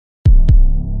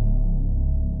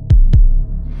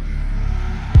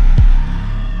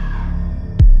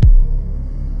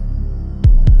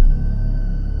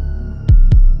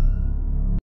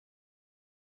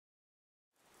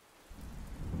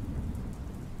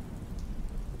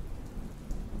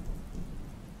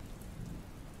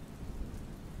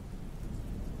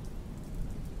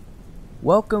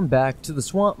Welcome back to the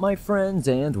swamp, my friends,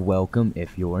 and welcome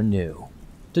if you're new.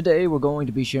 Today we're going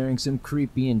to be sharing some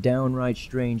creepy and downright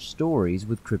strange stories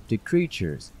with cryptid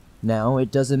creatures. Now,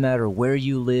 it doesn't matter where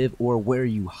you live or where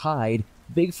you hide,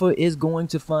 Bigfoot is going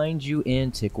to find you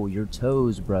and tickle your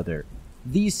toes, brother.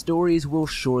 These stories will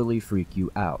surely freak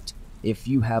you out. If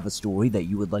you have a story that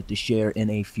you would like to share in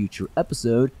a future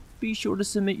episode, be sure to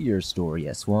submit your story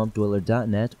at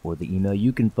swampdweller.net or the email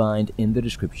you can find in the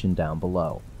description down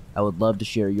below. I would love to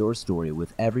share your story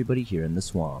with everybody here in the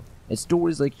swamp. It's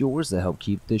stories like yours that help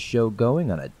keep this show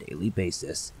going on a daily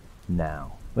basis.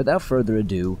 Now, without further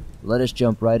ado, let us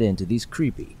jump right into these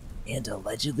creepy and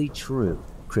allegedly true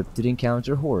cryptid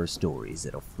encounter horror stories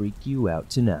that'll freak you out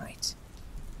tonight.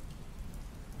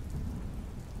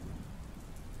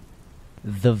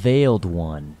 The Veiled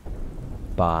One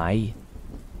by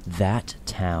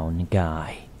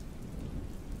ThatTownGuy.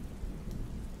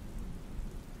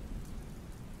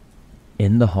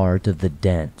 In the heart of the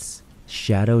dense,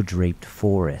 shadow-draped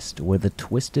forest where the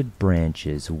twisted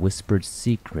branches whispered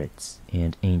secrets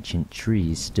and ancient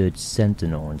trees stood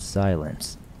sentinel in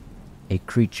silence, a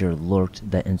creature lurked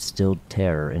that instilled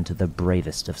terror into the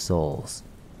bravest of souls.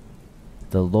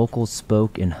 The locals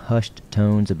spoke in hushed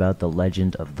tones about the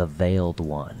legend of the Veiled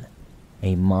One,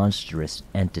 a monstrous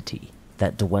entity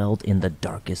that dwelled in the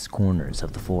darkest corners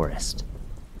of the forest.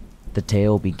 The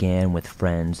tale began with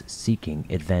friends seeking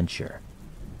adventure,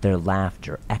 their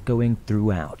laughter echoing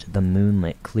throughout the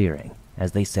moonlit clearing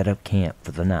as they set up camp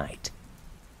for the night.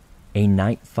 A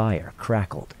night fire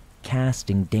crackled,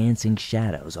 casting dancing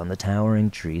shadows on the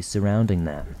towering trees surrounding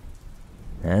them.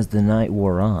 As the night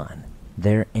wore on,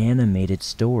 their animated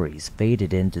stories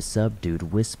faded into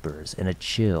subdued whispers and a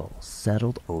chill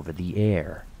settled over the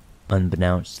air.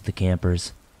 Unbeknownst to the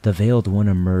campers, the Veiled One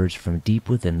emerged from deep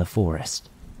within the forest.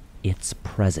 Its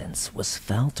presence was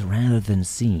felt rather than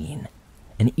seen,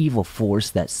 an evil force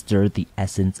that stirred the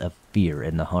essence of fear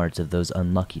in the hearts of those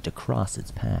unlucky to cross its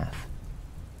path.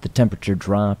 The temperature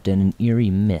dropped and an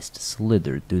eerie mist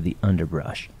slithered through the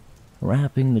underbrush,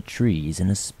 wrapping the trees in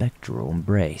a spectral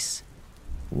embrace.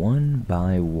 One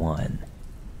by one,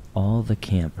 all the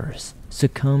campers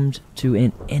succumbed to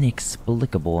an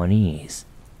inexplicable unease.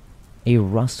 A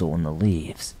rustle in the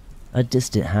leaves, a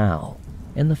distant howl,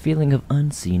 and the feeling of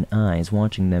unseen eyes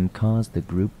watching them caused the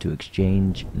group to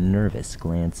exchange nervous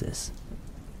glances.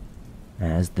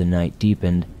 As the night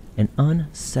deepened, an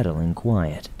unsettling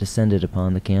quiet descended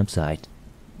upon the campsite,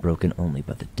 broken only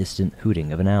by the distant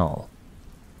hooting of an owl.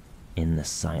 In the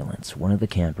silence, one of the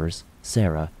campers,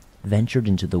 Sarah, ventured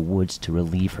into the woods to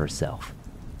relieve herself.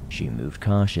 She moved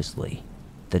cautiously,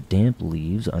 the damp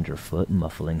leaves underfoot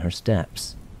muffling her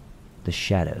steps. The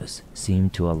shadows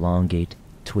seemed to elongate,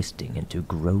 twisting into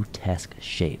grotesque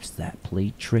shapes that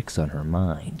played tricks on her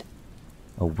mind.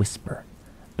 A whisper,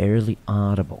 barely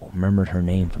audible, murmured her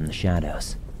name from the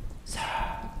shadows.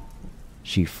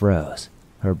 She froze,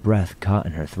 her breath caught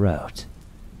in her throat.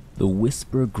 The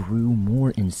whisper grew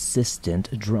more insistent,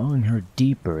 drawing her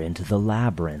deeper into the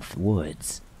labyrinth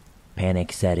woods.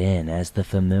 Panic set in as the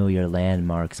familiar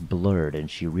landmarks blurred and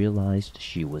she realized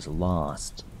she was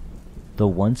lost. The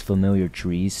once familiar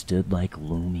trees stood like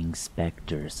looming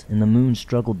specters, and the moon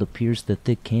struggled to pierce the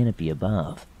thick canopy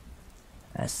above.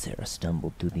 As Sarah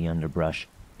stumbled through the underbrush,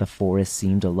 the forest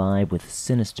seemed alive with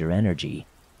sinister energy.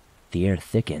 The air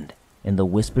thickened, and the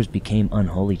whispers became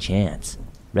unholy chants,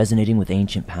 resonating with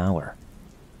ancient power.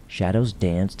 Shadows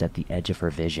danced at the edge of her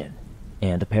vision,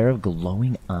 and a pair of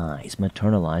glowing eyes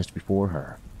materialized before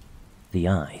her. The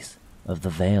eyes of the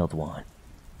Veiled One.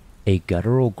 A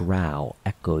guttural growl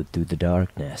echoed through the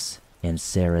darkness, and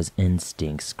Sarah's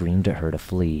instinct screamed at her to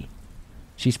flee.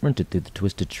 She sprinted through the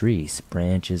twisted trees,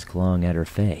 branches clawing at her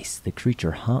face, the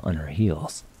creature hot on her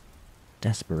heels.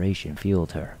 Desperation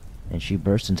fueled her, and she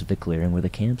burst into the clearing where the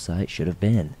campsite should have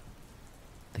been.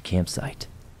 The campsite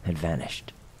had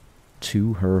vanished.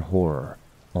 To her horror,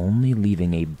 only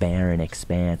leaving a barren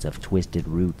expanse of twisted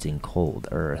roots and cold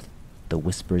earth. The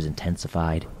whispers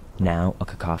intensified, now a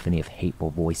cacophony of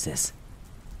hateful voices.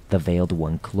 The Veiled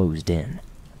One closed in,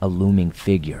 a looming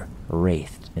figure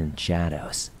wraithed in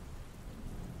shadows.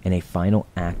 In a final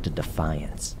act of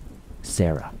defiance,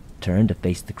 Sarah turned to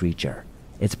face the creature.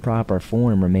 Its proper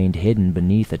form remained hidden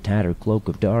beneath a tattered cloak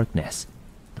of darkness.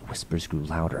 The whispers grew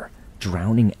louder,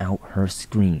 drowning out her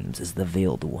screams as the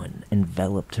Veiled One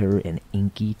enveloped her in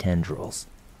inky tendrils.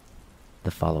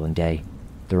 The following day,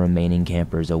 the remaining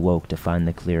campers awoke to find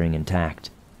the clearing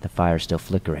intact, the fire still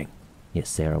flickering, yet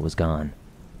Sarah was gone,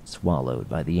 swallowed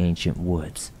by the ancient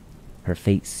woods, her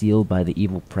fate sealed by the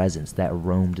evil presence that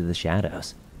roamed the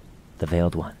shadows. The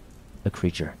Veiled One a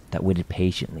creature that waited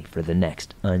patiently for the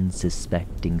next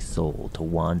unsuspecting soul to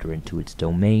wander into its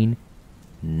domain,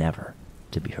 never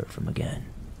to be heard from again.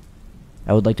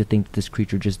 I would like to think that this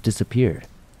creature just disappeared,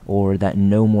 or that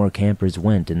no more campers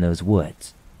went in those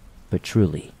woods, but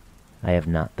truly, I have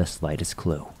not the slightest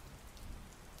clue.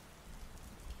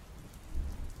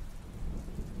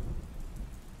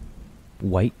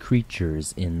 White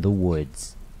Creatures in the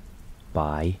Woods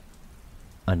by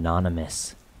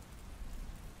Anonymous.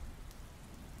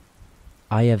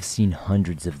 I have seen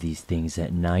hundreds of these things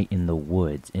at night in the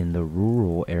woods in the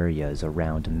rural areas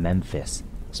around Memphis,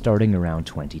 starting around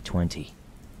 2020.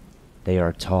 They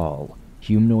are tall,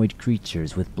 humanoid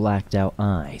creatures with blacked out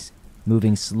eyes,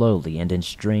 moving slowly and in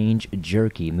strange,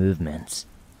 jerky movements.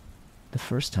 The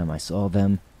first time I saw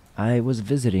them, I was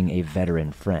visiting a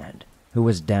veteran friend who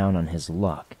was down on his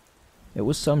luck. It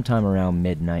was sometime around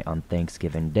midnight on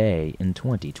Thanksgiving Day in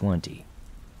 2020.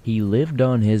 He lived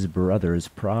on his brother's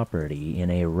property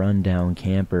in a rundown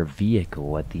camper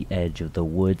vehicle at the edge of the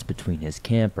woods between his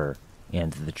camper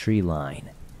and the tree line.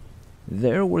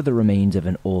 There were the remains of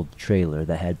an old trailer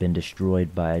that had been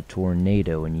destroyed by a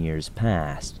tornado in years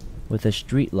past, with a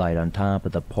streetlight on top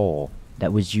of the pole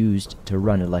that was used to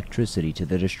run electricity to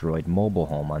the destroyed mobile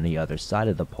home on the other side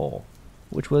of the pole,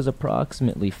 which was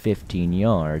approximately 15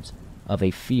 yards of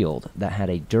a field that had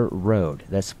a dirt road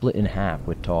that split in half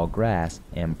with tall grass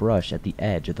and brush at the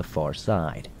edge of the far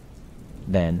side.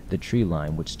 Then the tree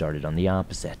line which started on the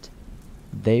opposite.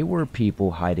 They were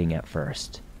people hiding at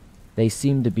first. They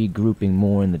seemed to be grouping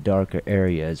more in the darker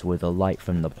areas where the light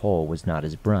from the pole was not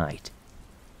as bright.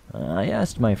 I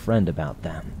asked my friend about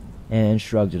them, and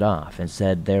shrugged it off and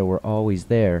said they were always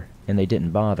there and they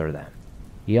didn't bother them.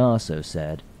 He also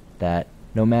said that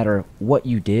no matter what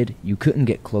you did, you couldn't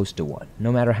get close to one,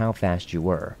 no matter how fast you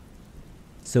were.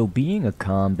 So being a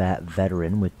combat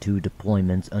veteran with 2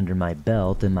 deployments under my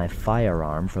belt and my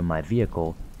firearm from my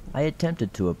vehicle, I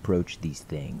attempted to approach these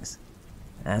things.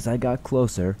 As I got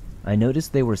closer, I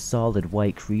noticed they were solid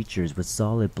white creatures with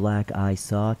solid black eye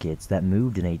sockets that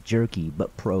moved in a jerky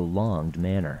but prolonged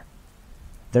manner.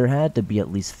 There had to be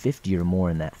at least 50 or more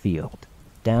in that field,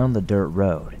 down the dirt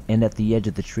road and at the edge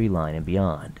of the tree line and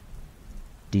beyond.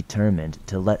 Determined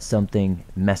to let something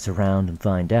mess around and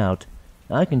find out,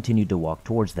 I continued to walk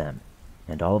towards them,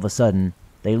 and all of a sudden,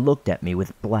 they looked at me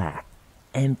with black,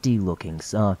 empty-looking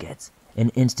sockets,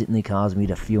 and instantly caused me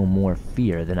to feel more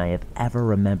fear than I have ever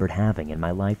remembered having in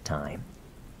my lifetime.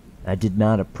 I did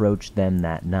not approach them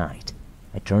that night.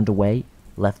 I turned away,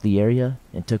 left the area,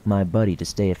 and took my buddy to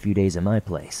stay a few days at my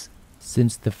place.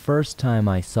 Since the first time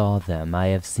I saw them, I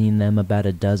have seen them about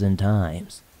a dozen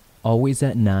times, always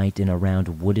at night and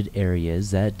around wooded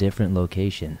areas at different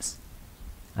locations.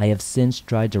 I have since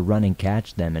tried to run and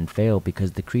catch them and fail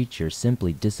because the creature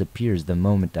simply disappears the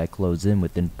moment I close in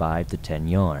within 5 to 10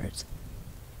 yards.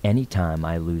 Anytime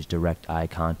I lose direct eye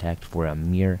contact for a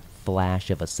mere flash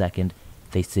of a second,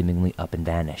 they seemingly up and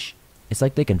vanish. It's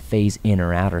like they can phase in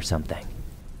or out or something.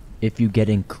 If you get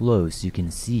in close, you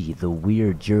can see the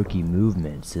weird jerky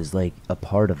movements is like a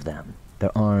part of them.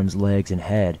 Their arms, legs, and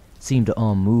head seem to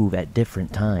all move at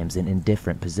different times and in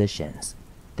different positions.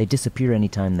 They disappear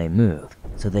anytime they move,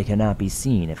 so they cannot be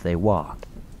seen if they walk.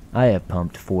 I have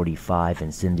pumped 45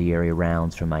 incendiary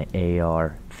rounds from my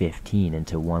AR-15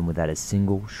 into one without a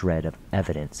single shred of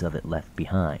evidence of it left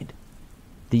behind.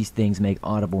 These things make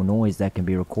audible noise that can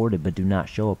be recorded but do not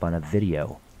show up on a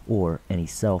video or any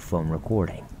cell phone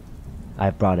recording.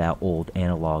 I've brought out old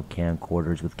analog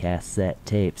camcorders with cassette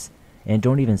tapes and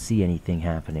don't even see anything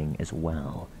happening as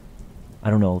well. I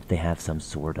don't know if they have some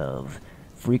sort of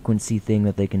frequency thing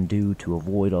that they can do to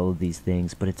avoid all of these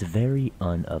things, but it's very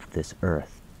of this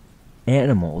earth.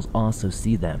 Animals also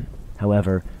see them.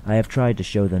 However, I have tried to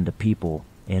show them to people,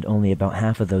 and only about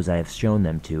half of those I have shown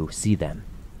them to see them.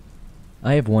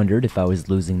 I have wondered if I was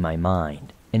losing my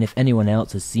mind, and if anyone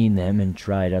else has seen them and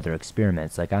tried other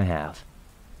experiments like I have.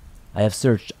 I have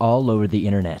searched all over the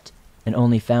internet, and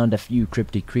only found a few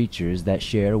cryptid creatures that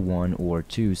share 1 or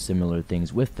 2 similar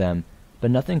things with them,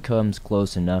 but nothing comes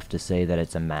close enough to say that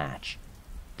it's a match.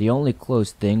 The only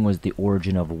close thing was the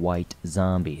origin of white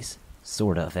zombies.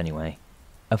 Sort of, anyway.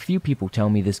 A few people tell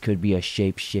me this could be a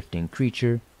shape-shifting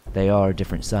creature. They are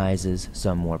different sizes,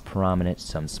 some more prominent,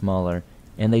 some smaller,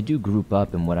 and they do group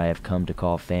up in what I have come to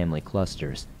call family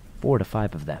clusters, 4 to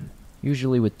 5 of them,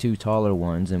 usually with 2 taller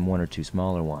ones and 1 or 2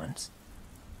 smaller ones.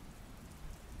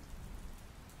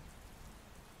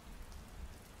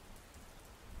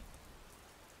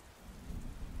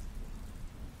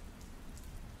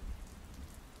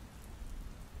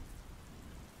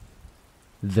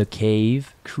 The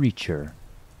Cave Creature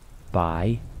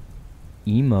by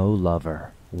Emo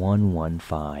Lover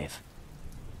 115.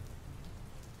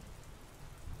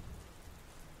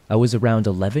 I was around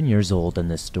 11 years old in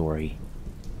this story.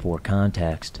 For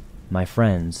context, my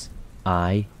friends,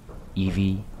 I,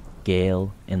 Evie,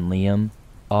 Gail, and Liam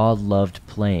all loved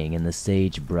playing in the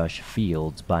sagebrush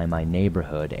fields by my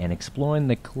neighborhood and exploring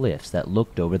the cliffs that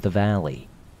looked over the valley.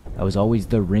 I was always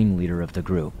the ringleader of the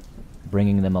group,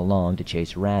 bringing them along to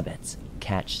chase rabbits,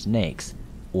 catch snakes,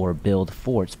 or build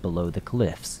forts below the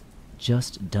cliffs.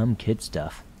 Just dumb kid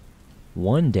stuff.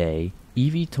 One day,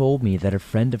 Evie told me that a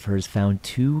friend of hers found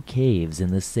 2 caves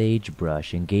in the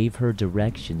sagebrush and gave her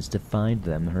directions to find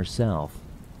them herself.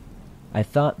 I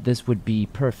thought this would be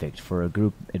perfect for a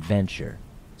group adventure,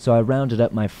 so I rounded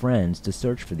up my friends to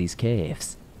search for these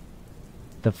caves.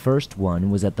 The first one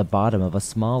was at the bottom of a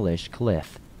smallish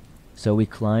cliff, so we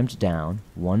climbed down,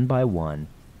 one by one.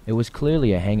 It was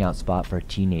clearly a hangout spot for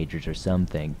teenagers or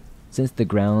something, since the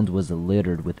ground was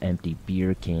littered with empty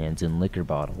beer cans and liquor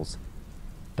bottles.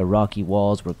 The rocky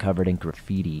walls were covered in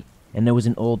graffiti, and there was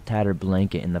an old tattered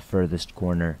blanket in the furthest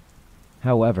corner.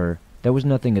 However, there was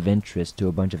nothing of interest to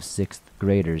a bunch of 6th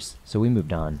graders, so we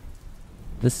moved on.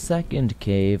 The second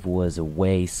cave was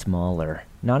way smaller.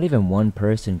 Not even one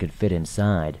person could fit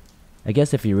inside. I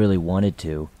guess if you really wanted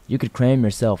to, you could cram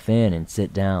yourself in and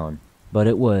sit down, but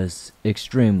it was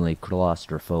extremely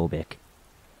claustrophobic.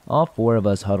 All 4 of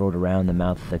us huddled around the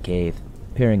mouth of the cave,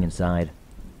 peering inside.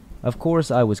 Of course,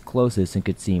 I was closest and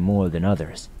could see more than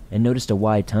others, and noticed a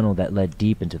wide tunnel that led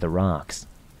deep into the rocks.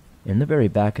 In the very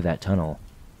back of that tunnel,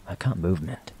 I caught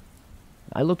movement.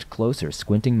 I looked closer,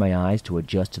 squinting my eyes to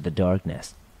adjust to the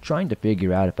darkness, trying to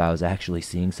figure out if I was actually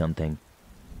seeing something.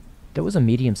 There was a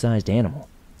medium-sized animal,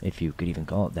 if you could even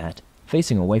call it that,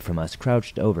 facing away from us,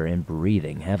 crouched over and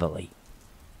breathing heavily.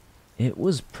 It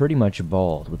was pretty much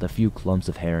bald, with a few clumps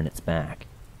of hair in its back.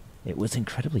 It was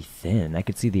incredibly thin. I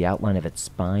could see the outline of its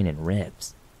spine and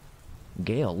ribs.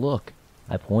 "Gale, look."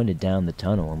 I pointed down the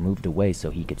tunnel and moved away so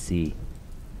he could see.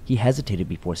 He hesitated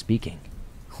before speaking.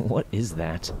 "What is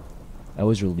that?" I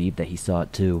was relieved that he saw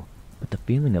it too, but the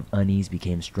feeling of unease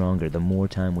became stronger the more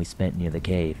time we spent near the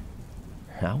cave.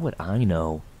 "How would I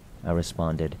know?" I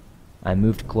responded. I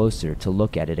moved closer to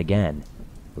look at it again.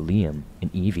 Liam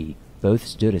and Evie both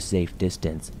stood a safe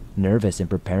distance, nervous and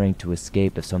preparing to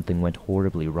escape if something went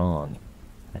horribly wrong.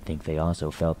 I think they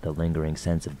also felt the lingering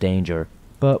sense of danger,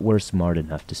 but were smart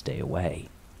enough to stay away.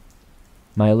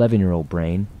 My 11-year-old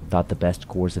brain thought the best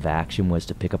course of action was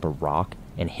to pick up a rock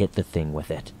and hit the thing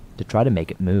with it, to try to make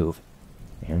it move.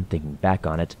 And thinking back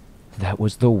on it, that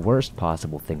was the worst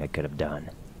possible thing I could have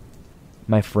done.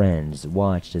 My friends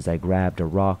watched as I grabbed a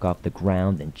rock off the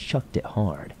ground and chucked it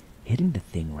hard, hitting the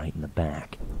thing right in the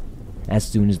back. As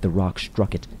soon as the rock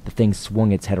struck it, the thing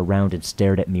swung its head around and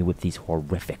stared at me with these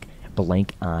horrific,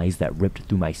 blank eyes that ripped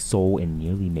through my soul and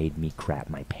nearly made me crap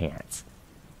my pants.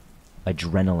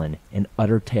 Adrenaline and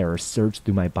utter terror surged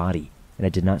through my body, and I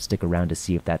did not stick around to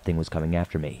see if that thing was coming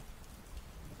after me.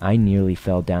 I nearly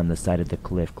fell down the side of the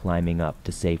cliff climbing up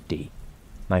to safety.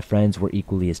 My friends were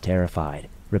equally as terrified,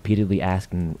 repeatedly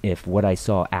asking if what I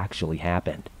saw actually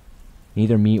happened.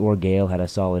 Neither me or Gale had a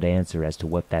solid answer as to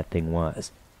what that thing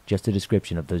was, just a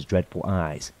description of those dreadful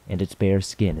eyes and its bare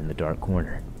skin in the dark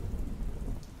corner.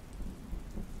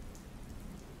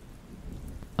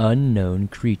 Unknown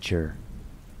Creature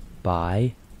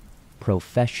by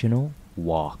Professional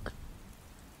Walk.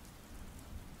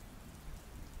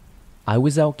 I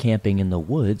was out camping in the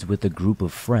woods with a group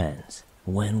of friends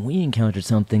when we encountered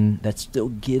something that still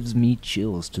gives me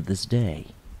chills to this day.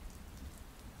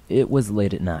 It was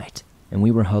late at night, and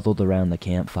we were huddled around the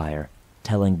campfire,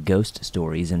 telling ghost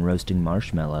stories and roasting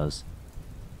marshmallows.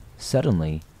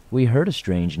 Suddenly, we heard a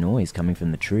strange noise coming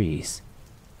from the trees.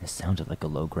 It sounded like a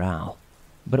low growl,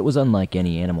 but it was unlike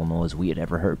any animal noise we had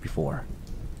ever heard before.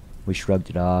 We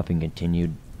shrugged it off and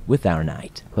continued with our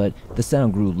night, but the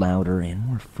sound grew louder and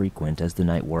more frequent as the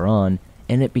night wore on,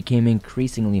 and it became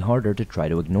increasingly harder to try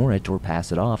to ignore it or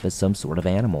pass it off as some sort of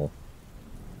animal.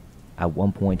 At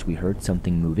one point, we heard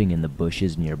something moving in the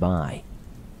bushes nearby.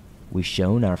 We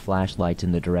shone our flashlights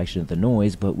in the direction of the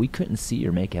noise, but we couldn't see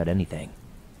or make out anything.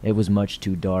 It was much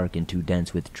too dark and too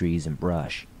dense with trees and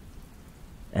brush.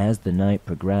 As the night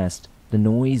progressed, the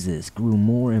noises grew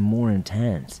more and more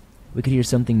intense. We could hear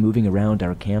something moving around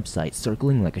our campsite,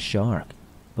 circling like a shark,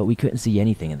 but we couldn't see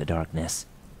anything in the darkness.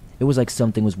 It was like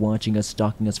something was watching us,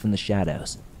 stalking us from the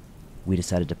shadows. We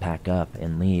decided to pack up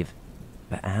and leave,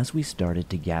 but as we started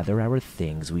to gather our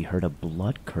things, we heard a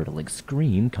blood-curdling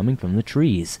scream coming from the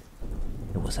trees.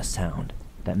 It was a sound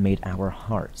that made our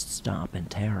hearts stop in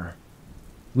terror.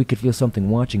 We could feel something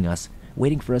watching us,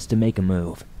 waiting for us to make a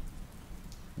move.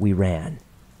 We ran.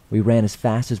 We ran as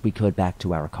fast as we could back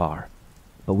to our car,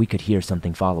 but we could hear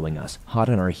something following us, hot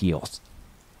on our heels.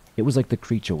 It was like the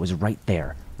creature was right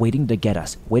there, waiting to get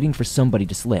us, waiting for somebody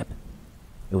to slip.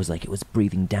 It was like it was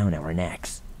breathing down our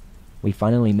necks. We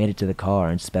finally made it to the car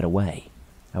and sped away,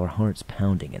 our hearts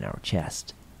pounding in our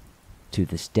chest. To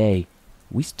this day,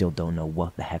 we still don't know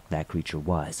what the heck that creature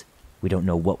was. We don't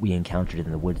know what we encountered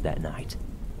in the woods that night.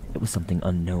 It was something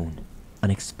unknown,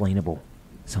 unexplainable,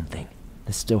 something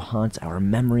that still haunts our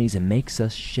memories and makes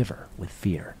us shiver with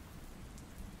fear.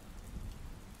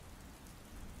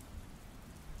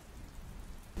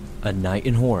 A Night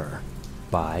in Horror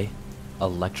by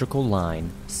Electrical Line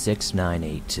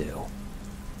 6982.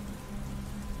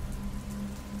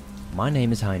 My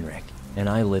name is Heinrich, and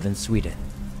I live in Sweden.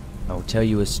 I will tell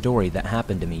you a story that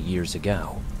happened to me years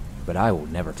ago, but I will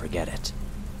never forget it.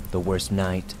 The worst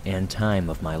night and time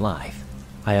of my life.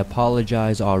 I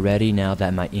apologize already now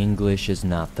that my English is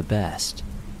not the best,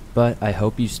 but I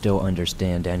hope you still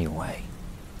understand anyway.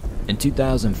 In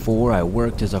 2004, I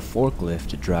worked as a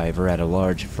forklift driver at a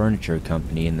large furniture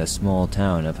company in the small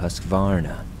town of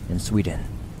Husqvarna in Sweden.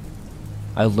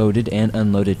 I loaded and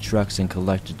unloaded trucks and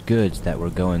collected goods that were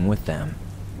going with them.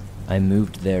 I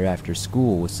moved there after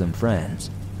school with some friends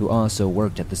who also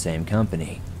worked at the same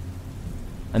company.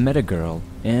 I met a girl,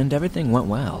 and everything went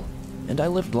well, and I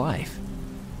lived life.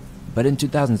 But in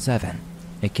 2007,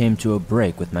 it came to a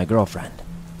break with my girlfriend,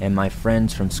 and my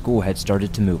friends from school had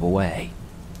started to move away,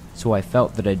 so I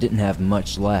felt that I didn't have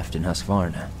much left in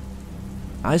Husqvarna.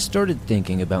 I started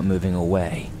thinking about moving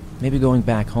away, maybe going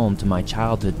back home to my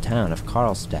childhood town of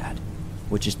Karlstad,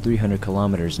 which is 300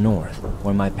 kilometers north,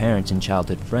 where my parents and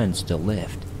childhood friends still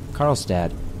lived.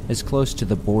 Karlstad is close to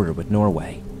the border with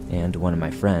Norway, and one of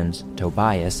my friends,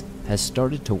 Tobias, has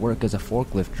started to work as a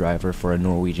forklift driver for a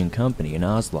Norwegian company in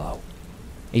Oslo.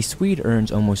 A Swede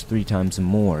earns almost 3 times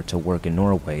more to work in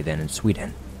Norway than in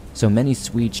Sweden, so many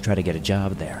Swedes try to get a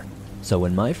job there. So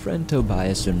when my friend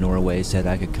Tobias from Norway said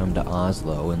I could come to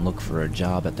Oslo and look for a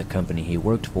job at the company he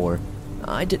worked for,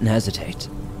 I didn't hesitate.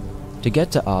 To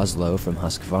get to Oslo from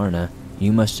Husqvarna,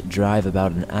 you must drive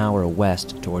about an hour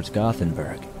west towards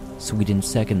Gothenburg, Sweden's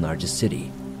second largest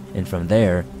city, and from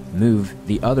there, move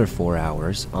the other 4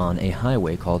 hours on a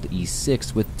highway called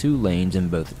E6 with 2 lanes in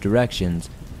both directions,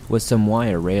 with some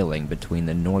wire railing between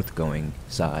the north-going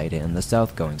side and the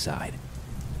south-going side.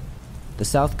 The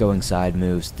south-going side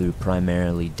moves through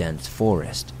primarily dense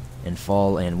forest. In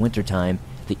fall and wintertime,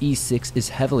 the E6 is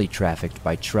heavily trafficked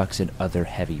by trucks and other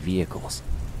heavy vehicles.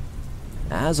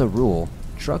 As a rule,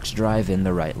 trucks drive in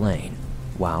the right lane,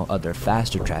 while other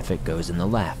faster traffic goes in the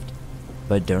left.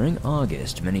 But during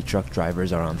August, many truck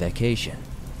drivers are on vacation,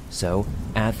 so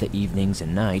at the evenings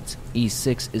and nights,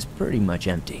 E6 is pretty much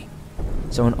empty.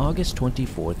 So on August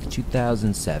 24th,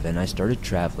 2007, I started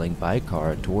traveling by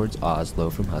car towards Oslo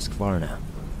from Husqvarna,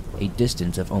 a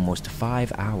distance of almost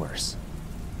 5 hours.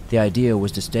 The idea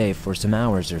was to stay for some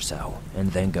hours or so,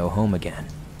 and then go home again.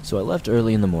 So I left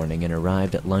early in the morning and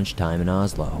arrived at lunchtime in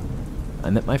Oslo. I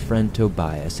met my friend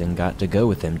Tobias and got to go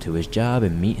with him to his job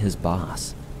and meet his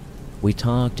boss. We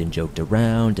talked and joked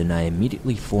around, and I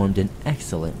immediately formed an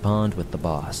excellent bond with the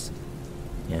boss.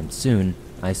 And soon,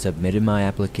 I submitted my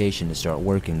application to start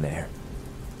working there.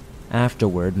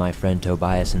 Afterward, my friend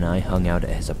Tobias and I hung out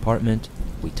at his apartment.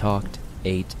 We talked,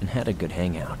 ate, and had a good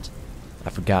hangout.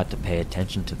 I forgot to pay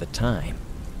attention to the time,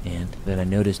 and then I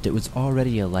noticed it was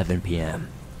already 11 p.m.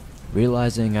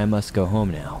 Realizing I must go home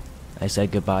now, I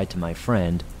said goodbye to my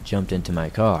friend, jumped into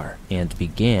my car, and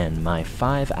began my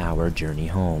 5-hour journey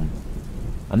home.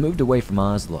 I moved away from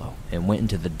Oslo and went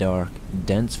into the dark,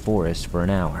 dense forest for an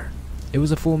hour. It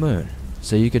was a full moon,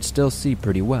 so you could still see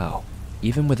pretty well,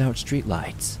 even without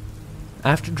streetlights.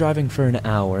 After driving for an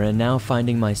hour and now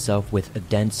finding myself with a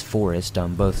dense forest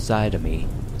on both sides of me,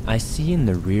 I see in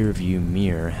the rear view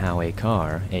mirror how a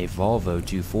car, a Volvo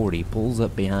 240, pulls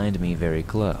up behind me very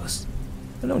close.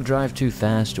 I don't drive too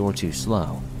fast or too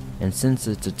slow, and since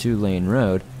it's a 2-lane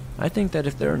road, I think that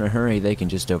if they're in a hurry they can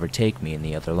just overtake me in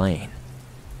the other lane.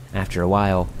 After a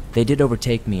while, they did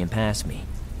overtake me and pass me,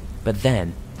 but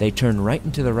then they turn right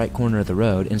into the right corner of the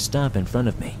road and stop in front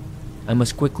of me. I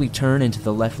must quickly turn into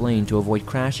the left lane to avoid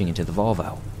crashing into the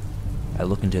Volvo. I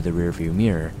look into the rearview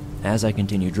mirror as I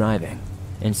continue driving,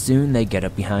 and soon they get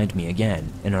up behind me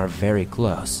again and are very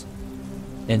close.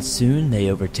 And soon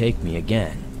they overtake me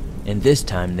again, and this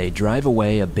time they drive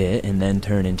away a bit and then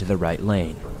turn into the right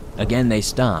lane. Again they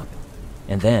stop,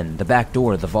 and then the back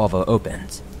door of the Volvo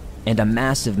opens, and a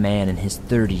massive man in his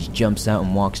 30s jumps out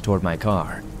and walks toward my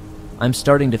car. I'm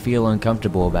starting to feel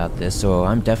uncomfortable about this, so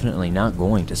I'm definitely not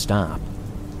going to stop.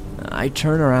 I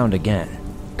turn around again,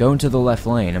 go into the left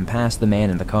lane and pass the man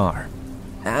in the car.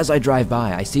 As I drive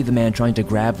by, I see the man trying to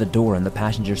grab the door on the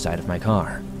passenger side of my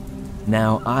car.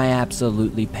 Now, I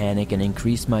absolutely panic and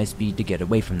increase my speed to get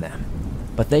away from them,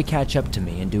 but they catch up to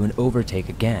me and do an overtake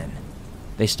again.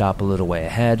 They stop a little way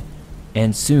ahead,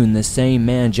 and soon the same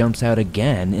man jumps out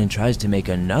again and tries to make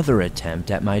another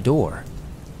attempt at my door.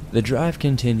 The drive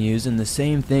continues and the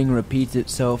same thing repeats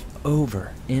itself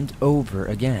over and over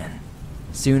again.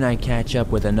 Soon I catch up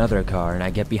with another car and I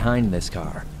get behind this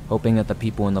car, hoping that the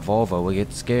people in the Volvo will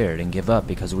get scared and give up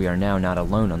because we are now not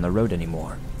alone on the road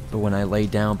anymore. But when I lay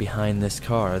down behind this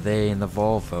car, they in the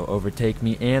Volvo overtake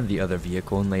me and the other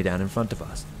vehicle and lay down in front of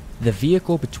us. The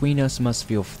vehicle between us must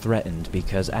feel threatened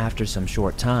because after some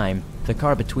short time, the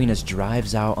car between us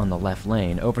drives out on the left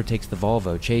lane, overtakes the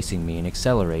Volvo chasing me and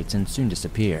accelerates and soon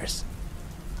disappears.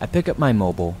 I pick up my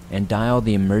mobile and dial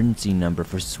the emergency number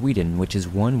for Sweden, which is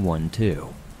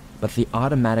 112, but the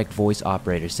automatic voice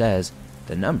operator says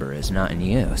the number is not in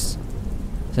use.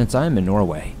 Since I am in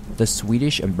Norway, the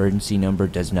Swedish emergency number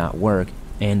does not work,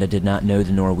 and I did not know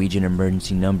the Norwegian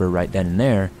emergency number right then and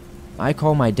there. I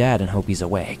call my dad and hope he's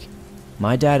awake.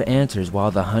 My dad answers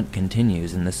while the hunt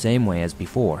continues in the same way as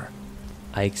before.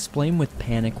 I explain with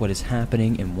panic what is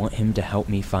happening and want him to help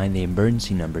me find the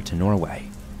emergency number to Norway.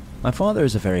 My father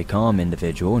is a very calm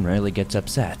individual and rarely gets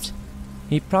upset.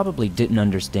 He probably didn't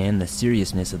understand the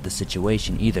seriousness of the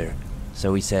situation either,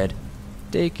 so he said,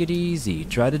 "Take it easy,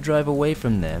 try to drive away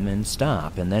from them and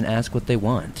stop and then ask what they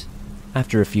want."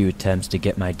 After a few attempts to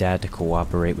get my dad to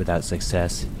cooperate without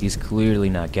success, he's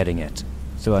clearly not getting it.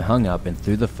 So I hung up and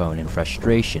threw the phone in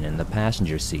frustration in the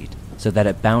passenger seat so that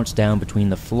it bounced down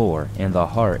between the floor and the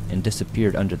heart and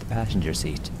disappeared under the passenger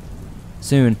seat.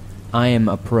 Soon, I am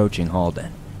approaching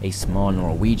Halden, a small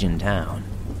Norwegian town.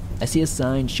 I see a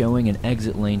sign showing an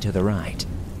exit lane to the right.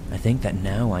 I think that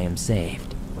now I am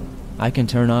saved. I can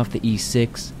turn off the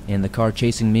E6 and the car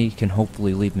chasing me can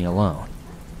hopefully leave me alone.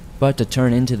 But to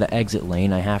turn into the exit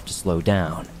lane, I have to slow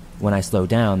down. When I slow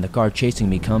down, the car chasing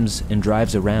me comes and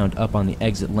drives around up on the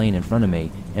exit lane in front of me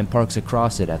and parks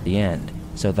across it at the end,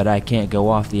 so that I can't go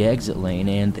off the exit lane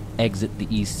and exit the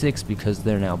E6 because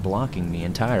they're now blocking me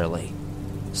entirely.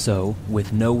 So,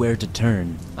 with nowhere to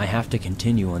turn, I have to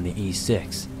continue on the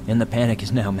E6, and the panic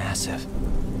is now massive.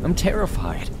 I'm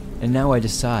terrified, and now I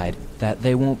decide that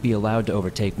they won't be allowed to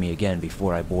overtake me again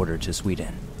before I border to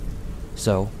Sweden.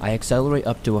 So, I accelerate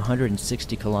up to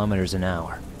 160 kilometers an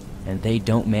hour, and they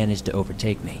don't manage to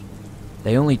overtake me.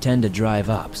 They only tend to drive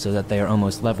up so that they are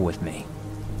almost level with me.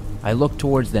 I look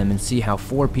towards them and see how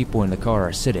 4 people in the car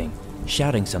are sitting,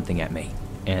 shouting something at me,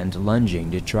 and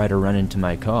lunging to try to run into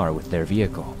my car with their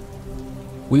vehicle.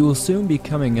 We will soon be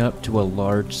coming up to a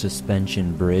large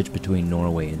suspension bridge between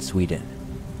Norway and Sweden.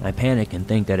 I panic and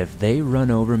think that if they run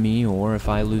over me or if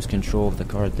I lose control of the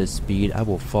car at this speed, I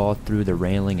will fall through the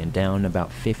railing and down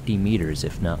about 50 meters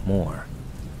if not more.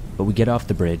 But we get off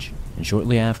the bridge, and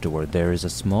shortly afterward there is a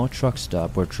small truck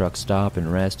stop where trucks stop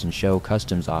and rest and show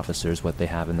customs officers what they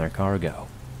have in their cargo.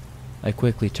 I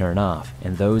quickly turn off,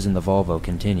 and those in the Volvo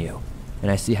continue,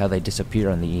 and I see how they disappear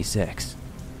on the E6.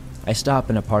 I stop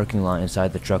in a parking lot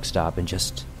inside the truck stop and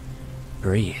just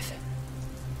breathe.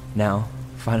 Now,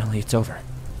 finally it's over,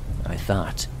 I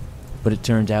thought, but it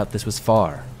turned out this was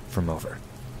far from over.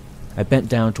 I bent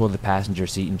down toward the passenger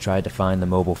seat and tried to find the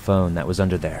mobile phone that was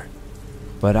under there,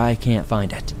 but I can't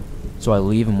find it, so I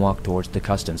leave and walk towards the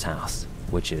customs house,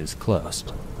 which is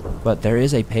closed. But there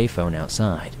is a payphone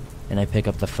outside, and I pick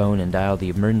up the phone and dial the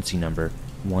emergency number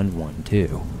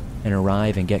 112, and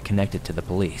arrive and get connected to the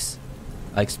police.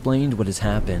 I explained what has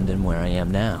happened and where I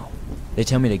am now. They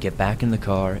tell me to get back in the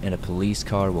car and a police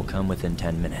car will come within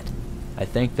 10 minutes. I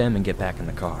thank them and get back in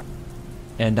the car.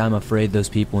 And I'm afraid those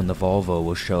people in the Volvo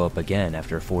will show up again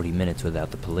after 40 minutes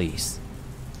without the police.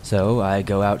 So I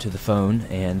go out to the phone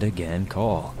and again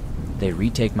call. They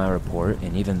retake my report,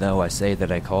 and even though I say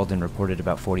that I called and reported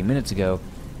about 40 minutes ago,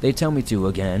 they tell me to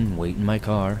again wait in my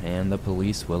car and the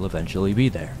police will eventually be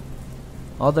there.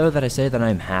 Although that I say that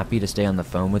I'm happy to stay on the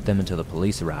phone with them until the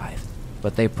police arrive,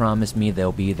 but they promise me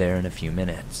they'll be there in a few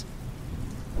minutes.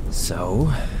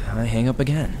 So I hang up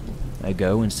again. I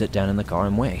go and sit down in the car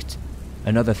and wait.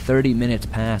 Another 30 minutes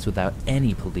pass without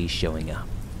any police showing up.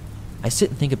 I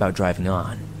sit and think about driving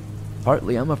on.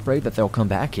 Partly I'm afraid that they'll come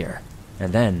back here,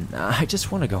 and then I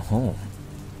just want to go home.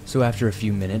 So after a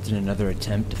few minutes and another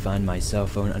attempt to find my cell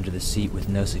phone under the seat with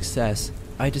no success,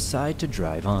 I decide to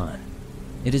drive on.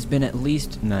 It has been at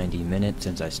least 90 minutes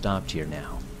since I stopped here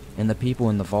now, and the people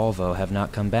in the Volvo have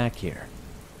not come back here.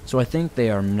 So I think they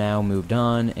are now moved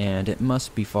on, and it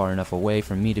must be far enough away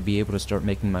for me to be able to start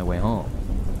making my way home.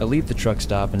 I leave the truck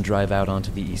stop and drive out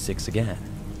onto the E6 again.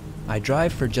 I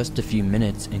drive for just a few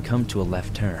minutes and come to a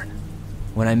left turn.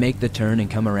 When I make the turn and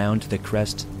come around to the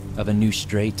crest of a new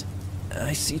straight,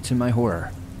 I see to my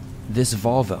horror, this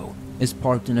Volvo is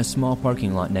parked in a small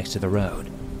parking lot next to the road.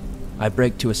 I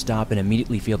brake to a stop and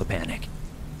immediately feel the panic.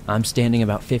 I'm standing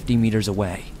about 50 meters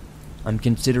away. I'm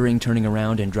considering turning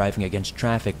around and driving against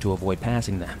traffic to avoid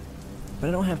passing them. But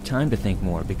I don't have time to think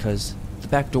more because the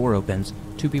back door opens,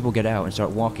 2 people get out and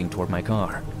start walking toward my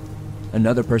car.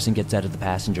 Another person gets out of the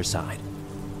passenger side.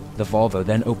 The Volvo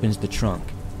then opens the trunk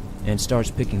and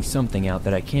starts picking something out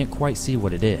that I can't quite see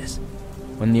what it is.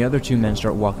 When the other 2 men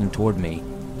start walking toward me,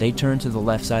 they turn to the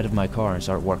left side of my car and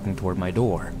start walking toward my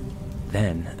door.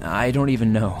 Then, I don't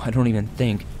even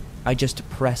think, I just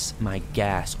press my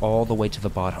gas all the way to the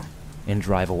bottom and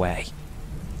drive away.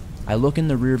 I look in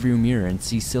the rearview mirror and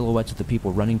see silhouettes of the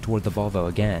people running toward the Volvo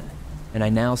again, and I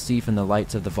now see from the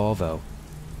lights of the Volvo,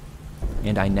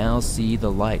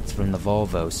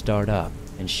 start up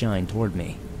and shine toward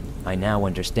me. I now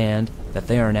understand that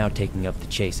they are now taking up the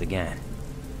chase again.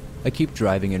 I keep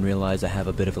driving and realize I have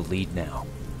a bit of a lead now.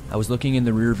 I was looking in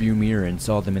the rearview mirror and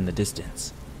saw them in the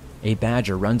distance. A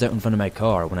badger runs out in front of my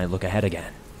car when I look ahead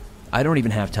again. I don't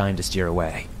even have time to steer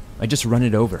away. I just run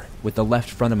it over with the left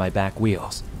front of my back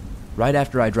wheels. Right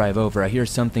after I drive over, I hear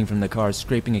something from the car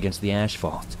scraping against the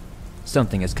asphalt.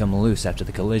 Something has come loose after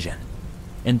the collision.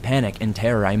 In panic and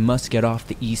terror, I must get off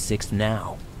the E6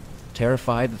 now.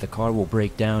 Terrified that the car will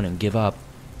break down and give up,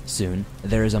 soon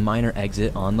there is a minor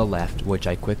exit on the left which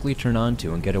I quickly turn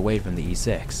onto and get away from the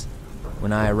E6.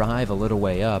 When I arrive a little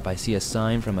way up, I see a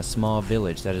sign from a small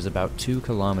village that is about 2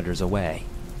 kilometers away.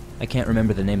 I can't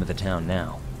remember the name of the town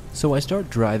now. So I start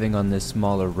driving on this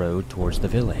smaller road towards the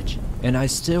village, and I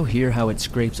still hear how it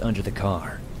scrapes under the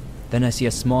car. Then I see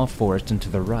a small forest, and to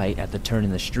the right, at the turn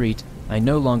in the street, I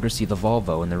no longer see the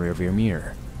Volvo in the rearview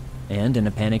mirror. And in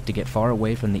a panic to get far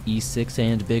away from the E6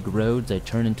 and big roads, I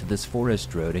turn into this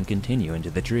forest road and continue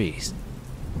into the trees.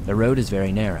 The road is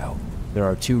very narrow. There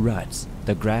are 2 ruts,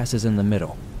 the grass is in the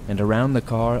middle, and around the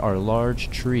car are large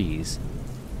trees.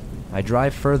 I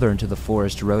drive further into the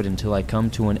forest road until I come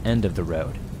to an end of the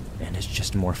road, and it's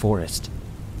just more forest.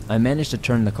 I manage to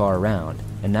turn the car around,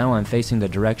 and now I'm facing the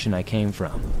direction I came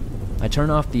from. I turn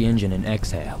off the engine and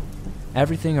exhale.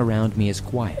 Everything around me is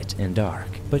quiet and dark,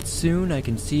 but soon I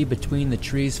can see between the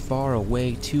trees far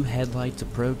away 2 headlights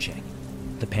approaching.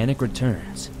 The panic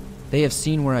returns. They have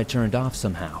seen where I turned off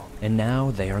somehow, and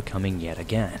now they are coming yet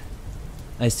again.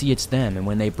 I see it's them, and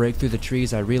when they break through the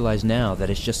trees, I realize now that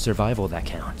it's just survival that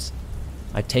counts.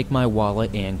 I take my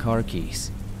wallet and car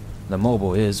keys. The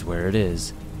mobile is where it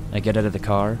is. I get out of the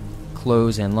car,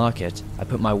 close and lock it. I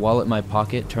put my wallet in my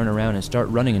pocket, turn around, and start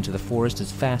running into the forest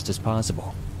as fast as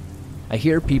possible. I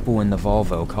hear people in the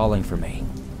Volvo calling for me.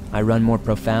 I run more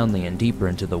profoundly and deeper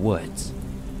into the woods.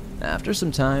 After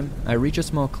some time, I reach a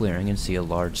small clearing and see a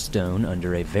large stone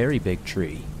under a very big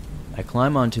tree. I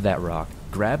climb onto that rock,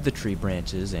 grab the tree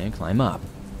branches, and climb up.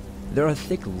 There are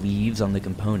thick leaves on the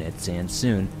components, and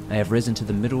soon I have risen to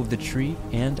the middle of the tree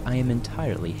and I am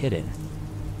entirely hidden.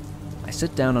 I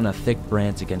sit down on a thick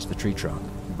branch against the tree trunk,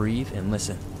 breathe, and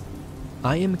listen.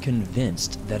 I am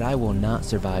convinced that I will not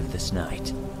survive this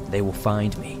night. They will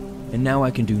find me, and now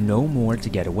I can do no more to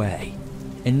get away.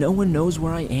 And no one knows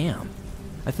where I am.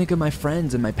 I think of my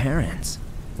friends and my parents.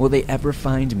 Will they ever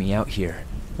find me out here?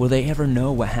 Will they ever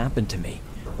know what happened to me?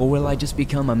 Or will I just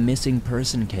become a missing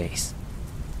person case?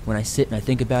 When I sit and I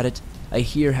think about it, I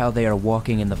hear how they are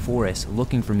walking in the forest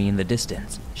looking for me in the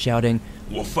distance, shouting,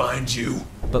 "We'll find you!"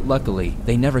 But luckily,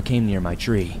 they never came near my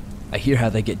tree. I hear how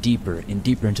they get deeper and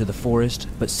deeper into the forest,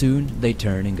 but soon they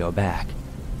turn and go back.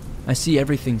 I see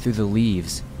everything through the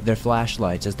leaves, their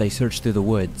flashlights as they search through the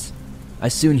woods. I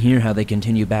soon hear how they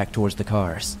continue back towards the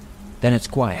cars. Then it's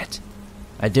quiet.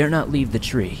 I dare not leave the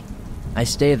tree. I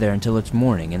stay there until it's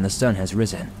morning and the sun has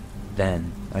risen.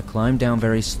 Then, I climb down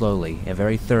very slowly and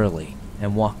very thoroughly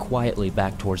and walk quietly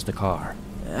back towards the car.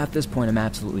 At this point, I'm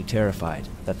absolutely terrified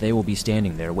that they will be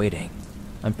standing there waiting.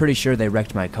 I'm pretty sure they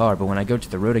wrecked my car, but when I go to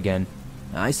the road again,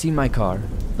 I see my car.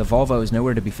 The Volvo is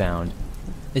nowhere to be found.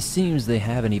 It seems they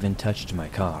haven't even touched my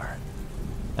car.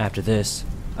 After this,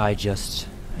 I just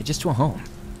went home.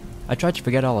 I tried to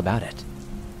forget all about it.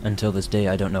 Until this day,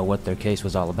 I don't know what their case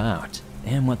was all about,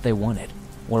 and what they wanted,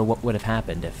 or what would have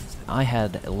happened if I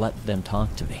had let them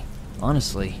talk to me.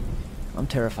 Honestly, I'm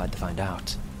terrified to find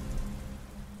out.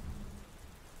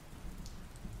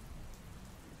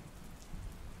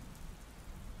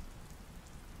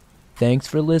 Thanks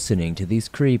for listening to these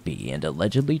creepy and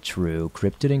allegedly true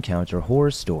cryptid encounter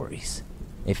horror stories.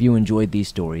 If you enjoyed these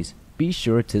stories, be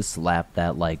sure to slap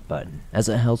that like button, as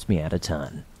it helps me out a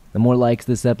ton. The more likes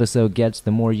this episode gets,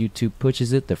 the more YouTube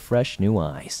pushes it to fresh new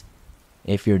eyes.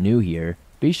 If you're new here,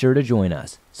 be sure to join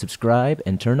us, subscribe,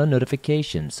 and turn on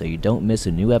notifications so you don't miss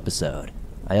a new episode.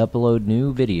 I upload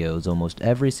new videos almost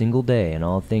every single day on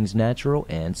all things natural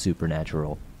and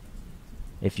supernatural.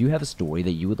 If you have a story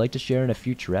that you would like to share in a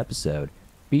future episode,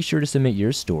 be sure to submit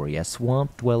your story at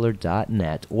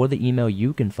swampdweller.net or the email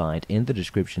you can find in the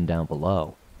description down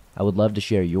below. I would love to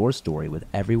share your story with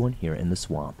everyone here in the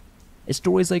swamp. It's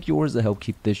stories like yours that help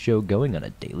keep this show going on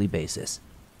a daily basis.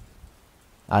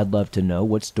 I'd love to know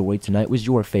what story tonight was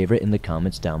your favorite in the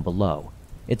comments down below.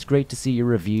 It's great to see your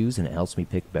reviews and it helps me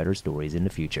pick better stories in the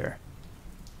future.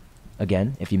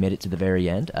 Again, if you made it to the very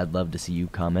end, I'd love to see you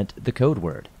comment the code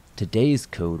word. Today's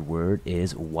code word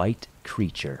is white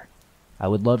creature. I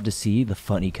would love to see the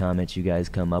funny comments you guys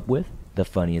come up with. The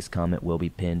funniest comment will be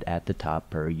pinned at the top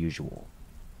per usual.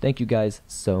 Thank you guys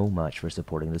so much for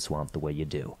supporting the swamp the way you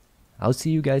do. I'll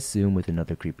see you guys soon with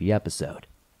another creepy episode.